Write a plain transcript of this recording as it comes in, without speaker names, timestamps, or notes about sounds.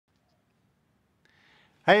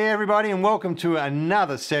Hey everybody, and welcome to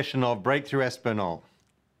another session of Breakthrough Espanol.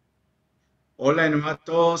 Hola de nuevo a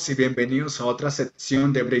todos y bienvenidos a otra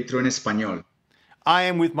sección de Breakthrough en Español. I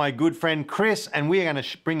am with my good friend Chris, and we are going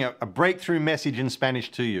to bring a breakthrough message in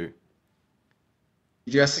Spanish to you.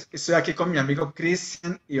 Estoy aquí con mi amigo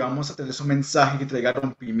Christian y vamos a tener un mensaje que traiga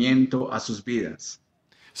rompimiento a sus vidas.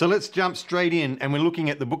 So let's jump straight in, and we're looking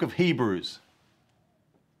at the book of Hebrews.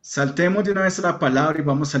 Saltemos de una vez a la palabra y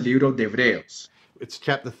vamos al libro de Hebreos. It's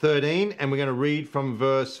chapter 13, and we're going to read from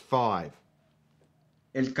verse 5.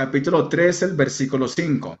 El capítulo 3, el versículo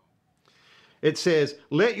 5. It says,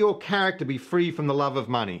 "Let your character be free from the love of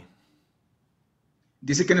money.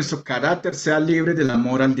 Dice que nuestro carácter sea libre del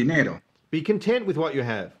amor al dinero Be content with what you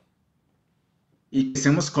have. y que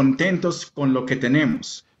estemos contentos con lo que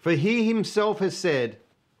tenemos, For he himself has said,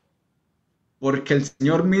 porque el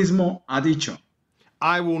Señor mismo ha dicho,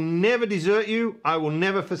 I will never desert you, I will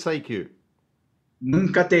never forsake you."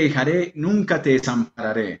 nunca te dejaré, nunca te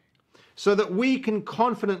desampararé. So that we can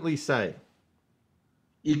confidently say,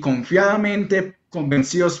 Y confiadamente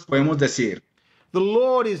convencidos podemos decir, the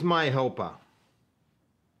Lord is my helper.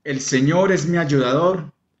 el Señor es mi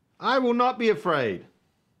ayudador, I will not be afraid.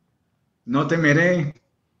 no temeré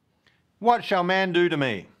What shall man do to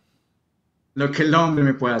me? lo que el hombre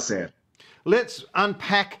me puede hacer. Let's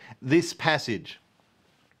unpack this passage.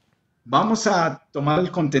 Vamos a tomar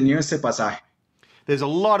el contenido de este pasaje. There's a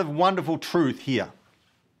lot of wonderful truth here.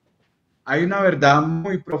 Hay una verdad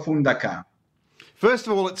muy profunda acá. First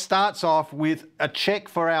of all, it starts off with a check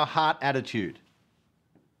for our heart attitude.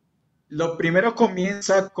 Lo primero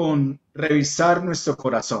comienza con revisar nuestro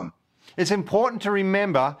corazón. It's important to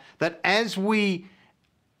remember that as we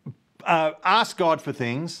ask God for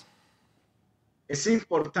things, Es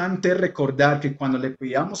importante recordar que cuando le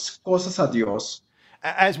pidamos cosas a Dios,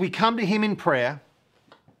 as we come to Him in prayer,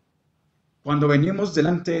 cuando venimos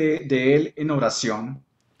delante de Él en oración,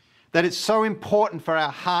 that it's so important for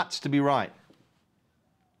our hearts to be right.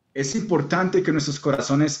 es importante que nuestros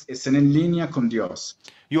corazones estén en línea con Dios.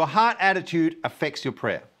 Your heart attitude affects your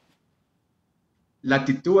prayer. La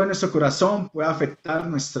actitud de nuestro corazón puede afectar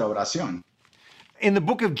nuestra oración. In the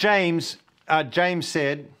book of James, James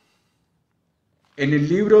said, En el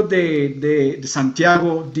libro de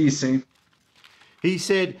Santiago dice, he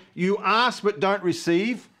said, you ask but don't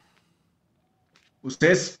receive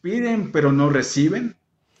ustedes piden pero no reciben,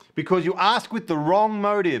 because you ask with the wrong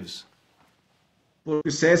motives. porque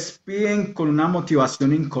ustedes piden con una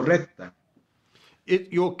motivación incorrecta.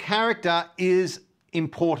 Your character is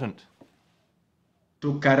important.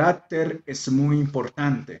 Tu carácter es muy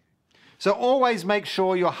importante. So always make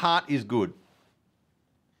sure your heart is good.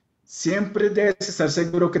 Siempre debes estar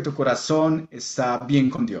seguro que tu corazón está bien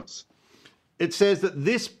con Dios. It says that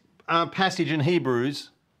this passage in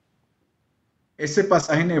Hebrews Este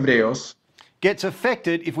pasaje en Hebreos, gets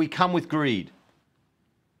affected if we come with greed.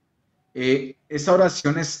 esa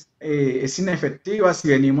oración es inefectiva si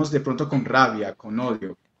venimos de pronto con rabia, con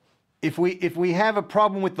odio. If we have a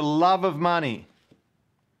problem with the love of money,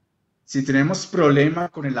 Si tenemos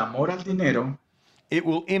problema con el amor al dinero, it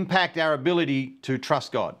will impact our ability to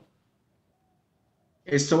trust God.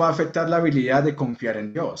 esto va a afectar la habilidad de confiar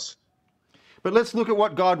en Dios. But let's look at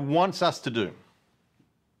what God wants us to do.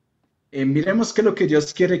 Miremos qué es lo que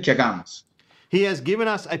Dios quiere que hagamos. He has given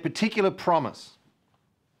us a particular promise.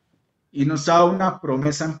 Y nos da una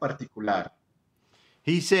promesa en particular.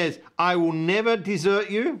 He says, I will never desert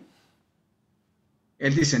you,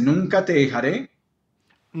 Él dice, nunca te dejaré,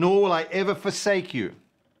 nor will I ever forsake you.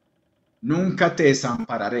 nunca te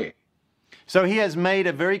desampararé. So he has made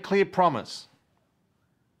a very clear promise.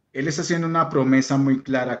 Él está haciendo una promesa muy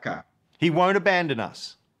clara acá. He won't abandon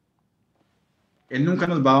us. Él nunca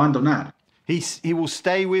nos va a abandonar. He will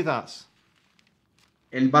stay with us.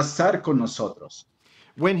 Él va a estar con nosotros.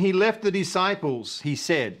 When he left the disciples, he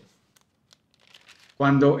said,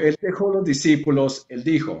 Cuando Él dejó los discípulos, Él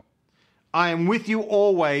dijo, I am with you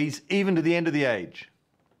always, even to the end of the age.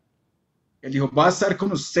 Él dijo, va a estar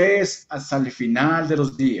con ustedes hasta el final de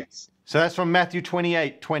los días. So that's from Matthew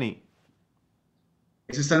 28:20.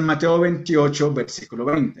 Eso está en Mateo 28, versículo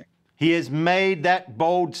 20. He has made that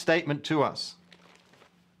bold statement to us.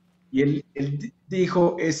 Y él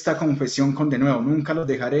dijo esta confesión con de nuevo, nunca los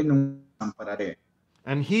dejaré, nunca los desampararé.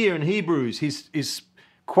 And here in Hebrews, he's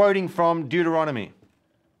quoting from Deuteronomy.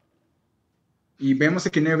 Y vemos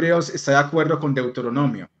que en Hebreos está de acuerdo con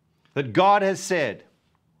Deuteronomio, That God has said,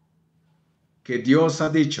 que Dios ha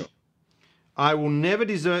dicho, I will never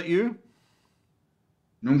desert you,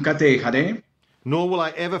 nunca te dejaré, nor will I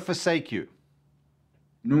ever forsake you.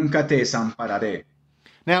 nunca te desampararé.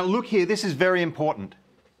 Now look here, this is very important.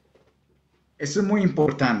 Eso es muy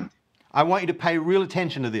importante. I want you to pay real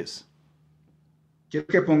attention to this. Quiero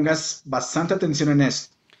que pongas bastante atención en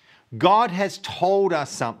esto. God has told us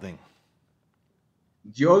something.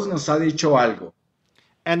 Dios nos ha dicho algo.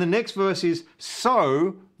 And the next verse is,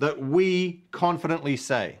 so that we confidently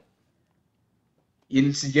say. Y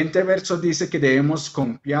el siguiente verso dice que debemos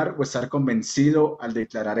confiar o estar convencido al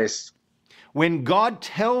declarar esto. When God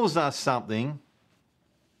tells us something,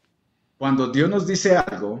 Cuando Dios nos dice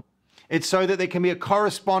algo, it's so that there can be a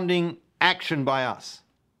corresponding action by us.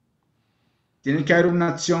 tiene que haber una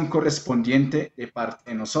acción correspondiente de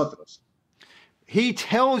parte de nosotros. He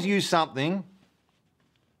tells you something,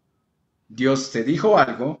 Dios te dijo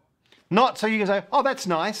algo, not so you can say, oh, that's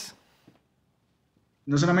nice.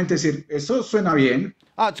 no solamente decir, eso suena bien,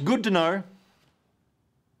 Oh, it's good to know.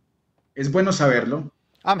 es bueno saberlo,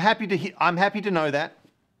 I'm happy to know that.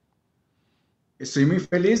 estoy muy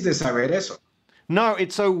feliz de saber eso. No,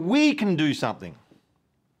 it's so we can do something.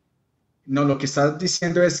 No, lo que estás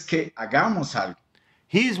diciendo es que hagamos algo.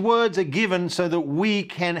 His words are given so that we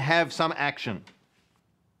can have some action.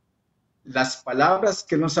 Las palabras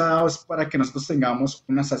que Él nos ha dado es para que nosotros tengamos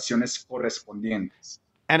unas acciones correspondientes.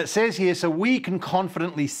 And it says here, so we can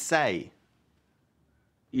confidently say.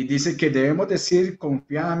 Y dice que debemos decir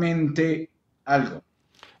confiadamente algo.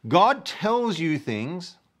 God tells you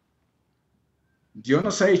things Dios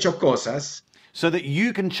nos ha dicho cosas so that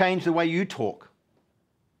you can change the way you talk.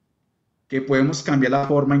 que podemos cambiar la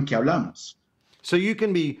forma en que hablamos. So you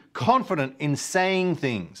can be confident in saying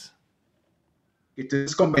things. Que tú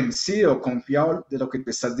estés convencido, confiado de lo que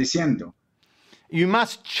te estás diciendo. You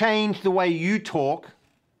must change the way you talk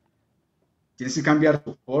Tienes que cambiar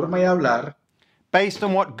tu forma de hablar based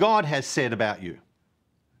on what God has said about you.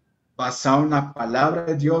 basado en la palabra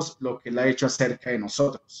de Dios, lo que Él ha hecho acerca de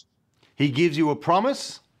nosotros. He gives you a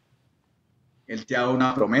promise Él te ha dado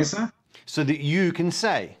una promesa, so that you can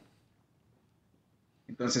say.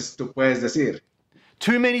 entonces tú puedes decir.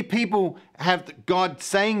 Too many people have God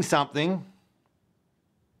saying something,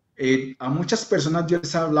 A muchas personas Dios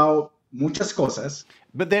les ha hablado muchas cosas,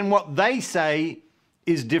 but then what they say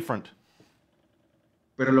is different.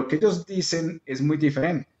 pero lo que ellos dicen es muy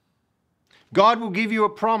diferente. God will give you a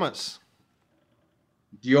promise,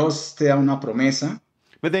 Dios te da una promesa,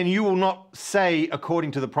 but then you will not say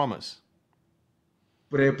according to the promise.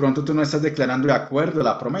 pero de pronto tú no estás declarando de acuerdo a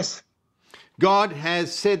la promesa. God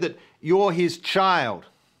has said that you're his child,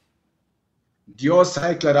 Dios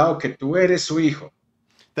ha declarado que tú eres su hijo,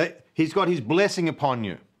 that he's got his blessing upon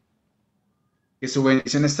you. que su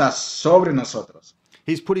bendición está sobre nosotros.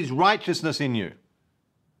 He's put his righteousness in you.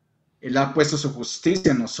 Él ha puesto su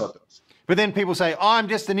justicia en nosotros. But then people say, oh, I'm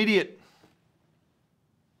just an idiot.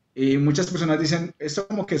 Y muchas personas dicen, esto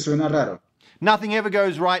como que suena raro. Nothing ever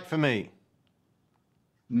goes right for me.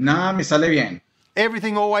 Nada me sale bien.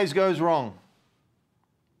 Everything always goes wrong.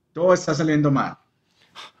 Todo está saliendo mal.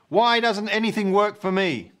 Why doesn't anything work for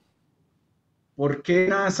me? ¿Por qué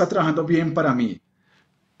nada está trabajando bien para mí?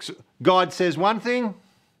 God says one thing,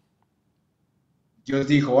 Dios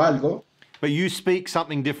dijo algo, but you speak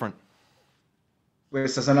something different.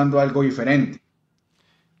 pues estás hablando algo diferente.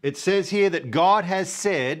 It says here that God has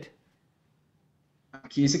said,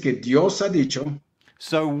 Aquí dice que Dios ha dicho,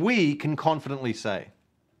 so we can confidently say.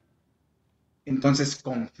 entonces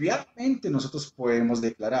confiadamente nosotros podemos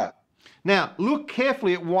declarar. Now, look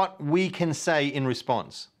carefully at what we can say in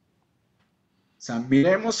response. O sea,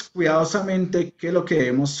 miremos cuidadosamente qué es lo que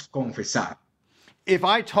debemos confesar. If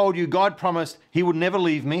I told you God promised he would never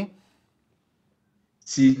leave me,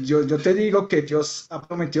 Si yo te digo que Dios ha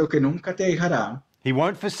prometido que nunca te dejará, he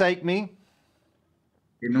won't forsake me,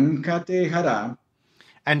 que nunca te dejará,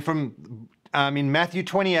 and from in Matthew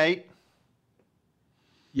 28,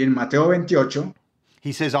 y en Mateo 28,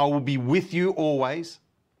 he says, I will be with you always.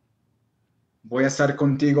 voy a estar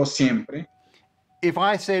contigo siempre. If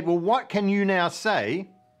I said, well, what can you now say?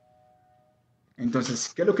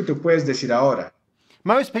 Entonces, ¿qué es lo que tú puedes decir ahora?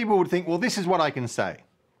 Most people would think, well, this is what I can say.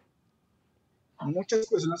 Muchas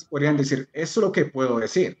personas podrían decir, eso es lo que puedo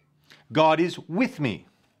decir. God is with me.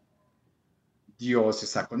 Dios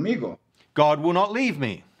está conmigo. God will not leave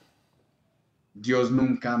me. Dios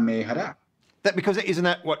nunca me dejará. Isn't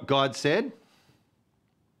that what God said?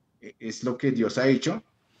 Es lo que Dios ha dicho.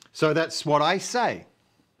 So that's what I say.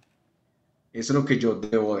 Eso es lo que yo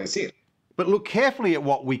debo decir. But look carefully at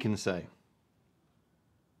what we can say.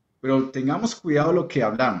 Pero tengamos cuidado lo que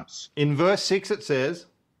hablamos. In verse 6 it says,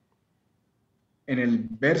 En el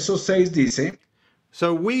verso 6 dice,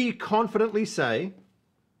 so we confidently say,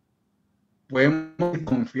 podemos decir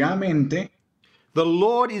confiadamente, the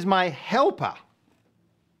Lord is my helper.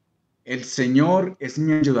 el Señor es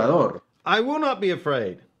mi ayudador. I will not be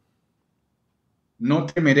afraid. No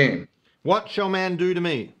temeré What shall man do to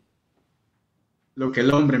me? lo que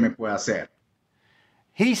el hombre me pueda hacer.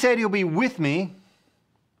 He said he'll be with me,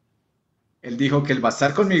 Él dijo que él va a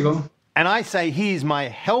estar conmigo and I say he is my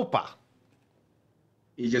helper.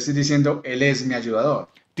 y yo estoy diciendo, él es mi ayudador.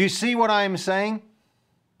 Do you see what I am saying?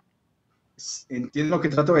 ¿Entiendes lo que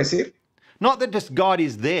trato de decir? Not that just God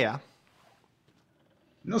is there,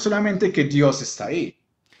 No solamente que Dios está ahí,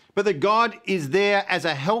 but that God is there as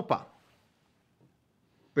a helper.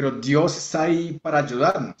 pero Dios está ahí para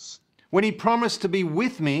ayudarnos. When he promised to be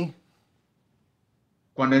with me,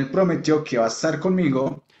 Cuando Él prometió que va a estar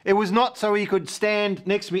conmigo, it was not so he could stand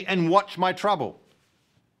next to me and watch my trouble.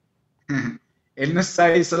 Él no está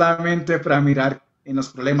ahí solamente para mirar en los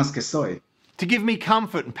problemas que estoy, To give me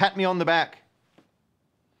comfort and pat me on the back.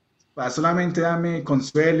 para solamente darme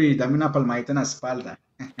consuelo y darme una palmadita en la espalda,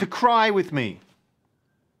 To cry with me.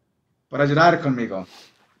 para llorar conmigo.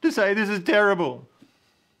 To say this is terrible.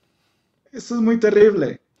 Esto es muy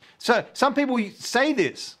terrible. So some people say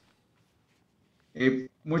this.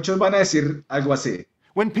 Muchos van a decir algo así.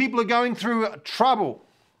 When people are going through trouble,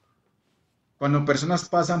 Cuando personas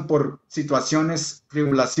pasan por situaciones,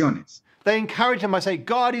 tribulaciones, they encourage them by saying,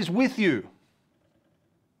 God is with you.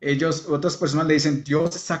 otras personas le dicen,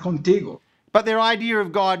 Dios está contigo. But their idea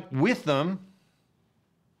of God with them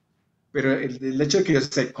Pero el hecho de que Dios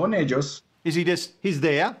esté con ellos, is he's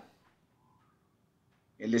there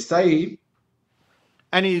Él está ahí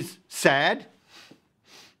and he's sad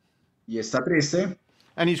y está triste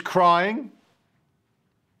and he's crying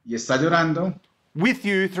y está llorando with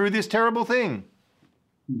you through this terrible thing.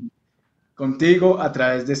 contigo a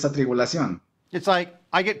través de esta tribulación. It's like,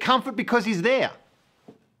 I get comfort because he's there.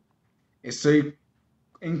 Estoy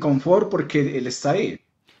en confort porque Él está ahí.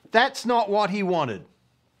 That's not what he wanted.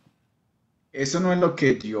 Eso no es lo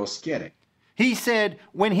que Dios quiere. He said,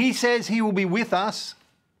 when he says he will be with us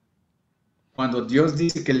Cuando Dios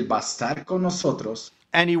dice que Él va a estar con nosotros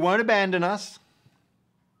and he won't abandon us,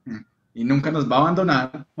 y nunca nos va a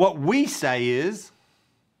abandonar, what we say is,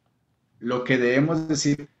 lo que debemos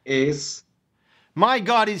decir es, my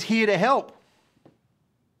God is here to help.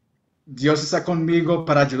 Dios está conmigo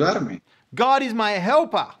para ayudarme. God is my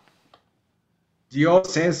helper.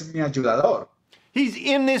 Dios es mi ayudador. He's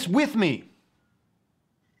in this with me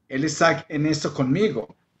Él está en esto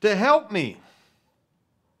conmigo to help me,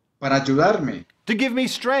 para ayudarme, to give me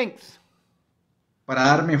strength, para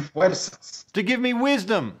darme fuerzas, to give me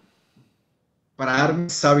wisdom, para darme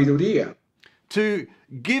sabiduría, to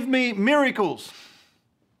give me miracles,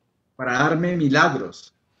 para darme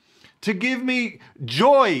milagros, to give me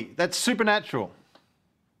joy that's supernatural.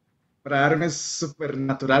 para darme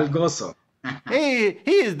supernatural gozo. He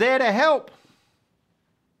is there to help.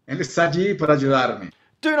 Él está allí para ayudarme.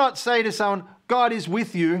 Do not say to someone, God is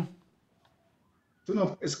with you. Tú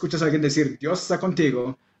no escuchas a alguien decir, Dios está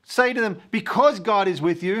contigo, Say to them, because God is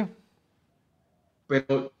with you,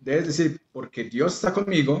 pero debes decir, porque Dios está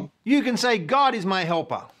conmigo, you can say, God is my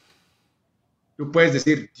helper. tú puedes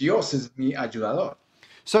decir, Dios es mi ayudador.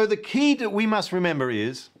 So the key that we must remember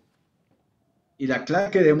is Y la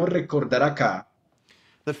clave que debemos recordar acá,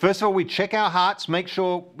 that first of all, we check our hearts, make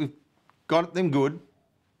sure we've got them good.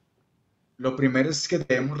 lo primero es que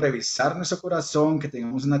debemos revisar nuestro corazón, que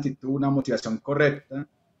tengamos una actitud, una motivación correcta,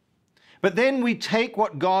 But then we take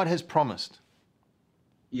what God has promised.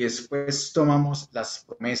 y después tomamos las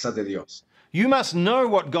promesas de Dios. You must know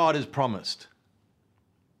what God has promised.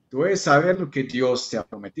 Tú debes saber lo que Dios te ha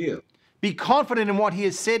prometido. Be confident in what he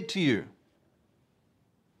has said to you.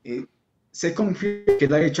 Sé confiado que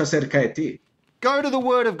Él ha hecho acerca de ti. Go to the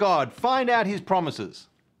Word of God, find out his promises.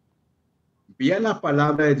 Vía la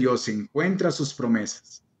palabra de Dios, encuentra sus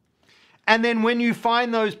promesas. And then when you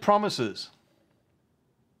find those promises,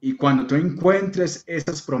 Y cuando tú encuentres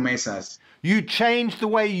esas promesas, you change the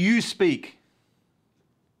way you speak.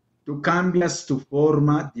 tú cambias tu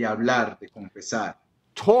forma de hablar, de confesar.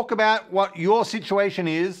 Talk about what your situation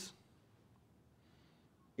is,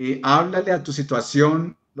 Háblale a tu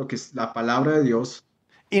situación lo que es la palabra de Dios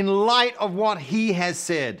in light of what he has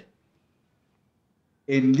said.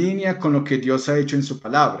 en línea con lo que Dios ha hecho en su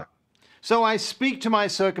palabra. So I speak to my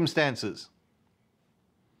circumstances.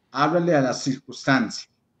 Háblale a las circunstancias.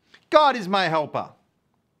 God is my helper.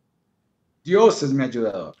 Dios es mi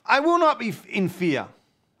ayudador. I will not be in fear.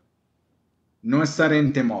 No estaré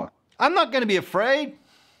en temor. I'm not going to be afraid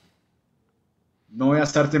No voy a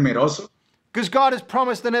estar temeroso because God has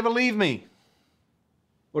promised to never leave me.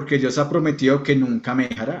 porque Dios ha prometido que nunca me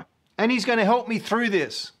dejará. And he's going to help me through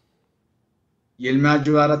this. Y Él me va a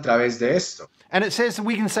ayudar a través de esto. And it says that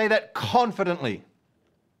we can say that confidently.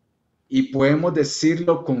 y podemos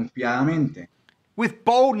decirlo confiadamente, with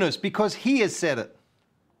boldness because he has said it.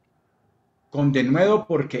 con denuedo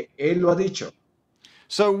porque Él lo ha dicho.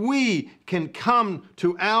 So we can come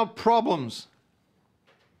to our problems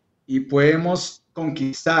Y podemos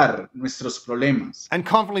conquistar nuestros problemas and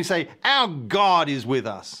confidently say, our God is with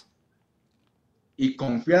us. y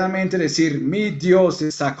confiadamente decir, mi Dios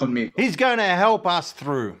está conmigo. He's going to help us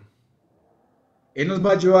through. Él nos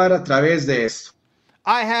va a ayudar a través de esto.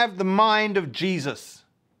 I have the mind of Jesus.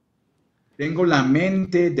 Tengo la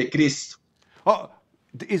mente de Cristo. Oh,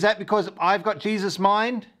 is that because I've got Jesus'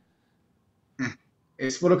 mind?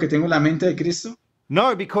 ¿Es por lo que tengo la mente de Cristo?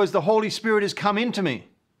 No, because the Holy Spirit has come into me.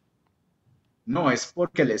 No, es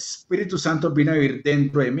porque el Espíritu Santo vino a vivir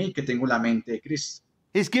dentro de mí que tengo la mente de Cristo.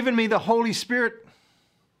 He's given me the Holy Spirit,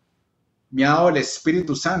 Me ha dado el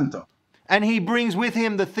Espíritu Santo and he brings with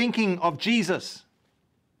him the thinking of Jesus.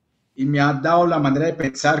 y me ha dado la manera de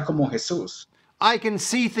pensar como Jesús. I can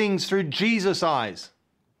see things through Jesus' eyes.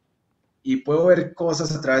 Y puedo ver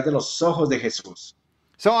cosas a través de los ojos de Jesús.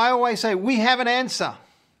 So I always say, we have an answer.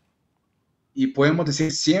 Y podemos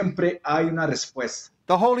decir, siempre hay una respuesta.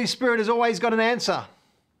 The Holy Spirit has always got an answer.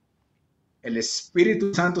 El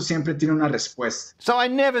Espíritu Santo siempre tiene una respuesta. So I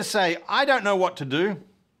never say, I don't know what to do.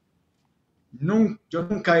 Yo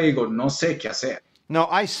nunca digo, no sé qué hacer. No,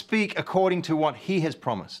 I speak according to what he has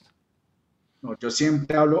promised. No, yo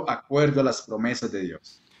siempre hablo acuerdo a las promesas de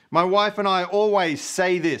Dios. My wife and I always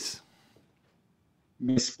say this.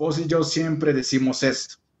 Mi esposo y yo siempre decimos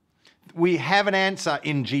esto. We have an answer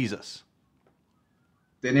in Jesus.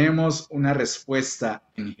 Tenemos una respuesta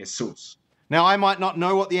en Jesús. Now, I might not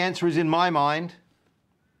know what the answer is in my mind,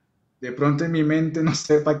 De pronto en mi mente no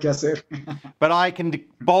sepa qué hacer, but I can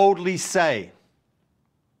boldly say,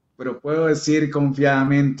 pero puedo decir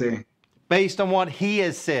confiadamente, based on what he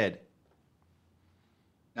has said,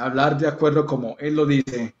 hablar de acuerdo como Él lo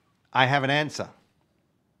dice, I have an answer.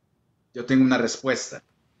 yo tengo una respuesta.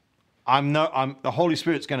 The Holy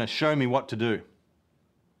Spirit's going to show me what to do.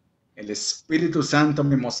 El Espíritu Santo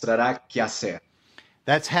me mostrará qué hacer.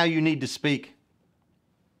 That's how you need to speak.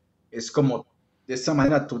 Es como, de esta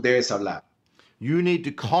manera tú debes hablar. You need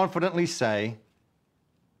to confidently say,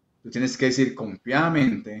 Tú tienes que decir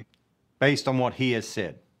confiadamente, based on what he has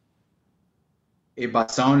said.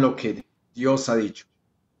 Basado en lo que Dios ha dicho.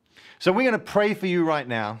 So we're going to pray for you right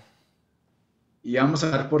now Y vamos a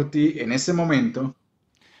orar por ti en este momento,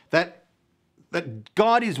 that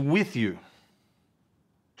God is with you.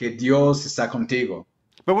 que Dios está contigo.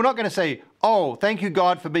 But we're not going to say, oh, thank you,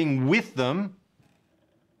 God, for being with them.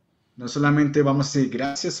 No solamente vamos a decir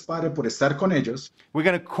gracias, Padre, por estar con ellos. We're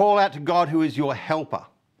going to call out to God who is your helper.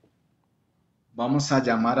 Vamos a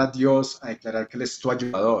llamar a Dios a declarar que Él es tu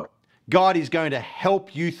ayudador. God is going to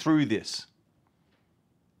help you through this.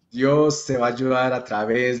 Dios te va a ayudar a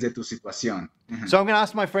través de tu situación. So I'm going to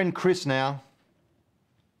ask my friend Chris now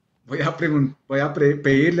Voy a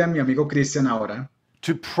pedirle a mi amigo Cristian ahora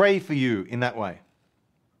to pray for you in that way.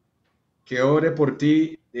 que ore por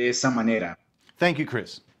ti de esa manera. Thank you,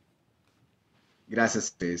 Chris. Gracias,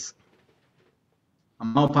 Cris.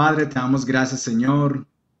 Amado Padre, te damos gracias, Señor,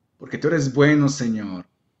 porque tú eres bueno, Señor,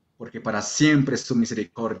 porque para siempre es tu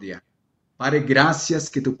misericordia. Padre, gracias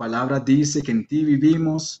que tu palabra dice que en ti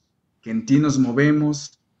vivimos, que en ti nos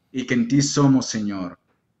movemos y que en ti somos, Señor.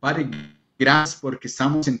 Padre, gracias porque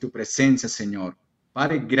estamos en tu presencia, Señor.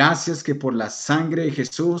 Padre, gracias que por la sangre de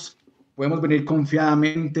Jesús podemos venir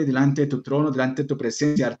confiadamente delante de tu trono, delante de tu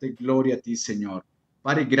presencia, y darte gloria a ti, Señor.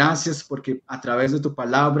 Padre, gracias porque a través de tu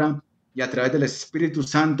palabra y a través del Espíritu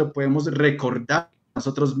Santo podemos recordar a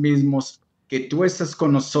nosotros mismos que tú estás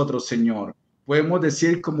con nosotros, Señor. Podemos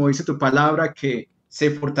decir, como dice tu palabra, que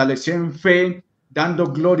se fortaleció en fe, dando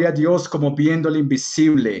gloria a Dios como viendo lo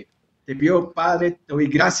invisible. Te pido, Padre, te doy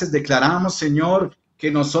gracias. Declaramos, Señor, que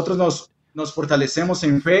nosotros nos fortalecemos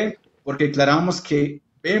en fe porque declaramos que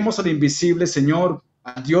vemos lo invisible, Señor,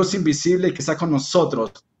 al Dios invisible que está con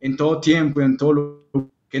nosotros en todo tiempo y en todo lugar,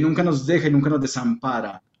 que nunca nos deja y nunca nos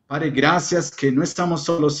desampara. Padre, gracias que no estamos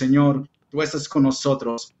solos, Señor. Tú estás con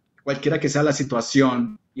nosotros, cualquiera que sea la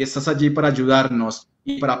situación, y estás allí para ayudarnos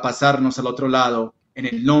y para pasarnos al otro lado en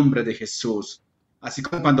el nombre de Jesús. Así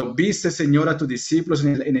como cuando viste, Señor, a tus discípulos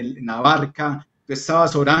en la barca, tú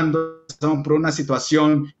estabas orando por una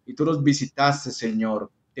situación y tú los visitaste, Señor.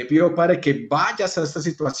 Te pido, Padre, que vayas a estas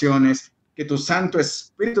situaciones, que tu Santo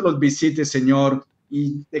Espíritu los visite, Señor,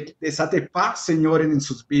 y desate paz, Señor, en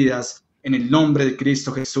sus vidas, en el nombre de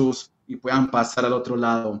Cristo Jesús, y puedan pasar al otro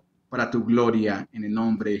lado para tu gloria, en el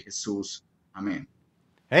nombre de Jesús. Amén.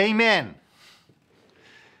 Amen.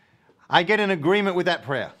 I get in agreement with that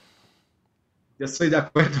prayer. Yo estoy de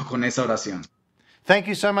acuerdo con esa oración. Thank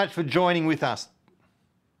you so much for joining with us.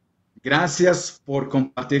 Gracias por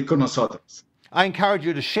compartir con nosotros. I encourage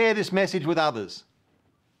you to share this message with others.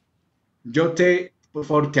 Por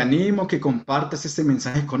favor, te animo que compartas este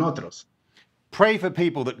mensaje con otros. Pray for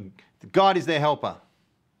people that God is their helper.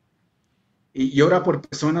 Y ora por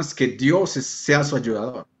personas que Dios sea su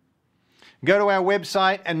ayudador. Go to our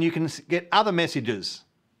website and you can get other messages.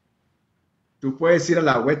 Tú puedes ir a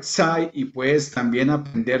la website y puedes también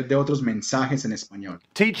aprender de otros mensajes en español,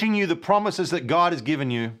 Teaching you the promises that God has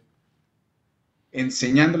given you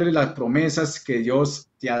enseñándole las promesas que Dios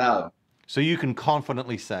te ha dado. so you can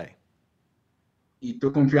confidently say. Y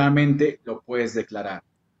tú confiadamente lo puedes declarar.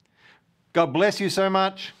 God bless you so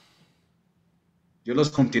much. Dios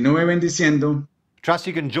los continúe bendiciendo. Trust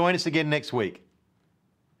you can join us again next week.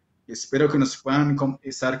 Espero que nos puedan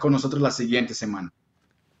estar con nosotros la siguiente semana.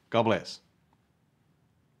 God bless.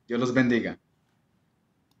 Dios los bendiga.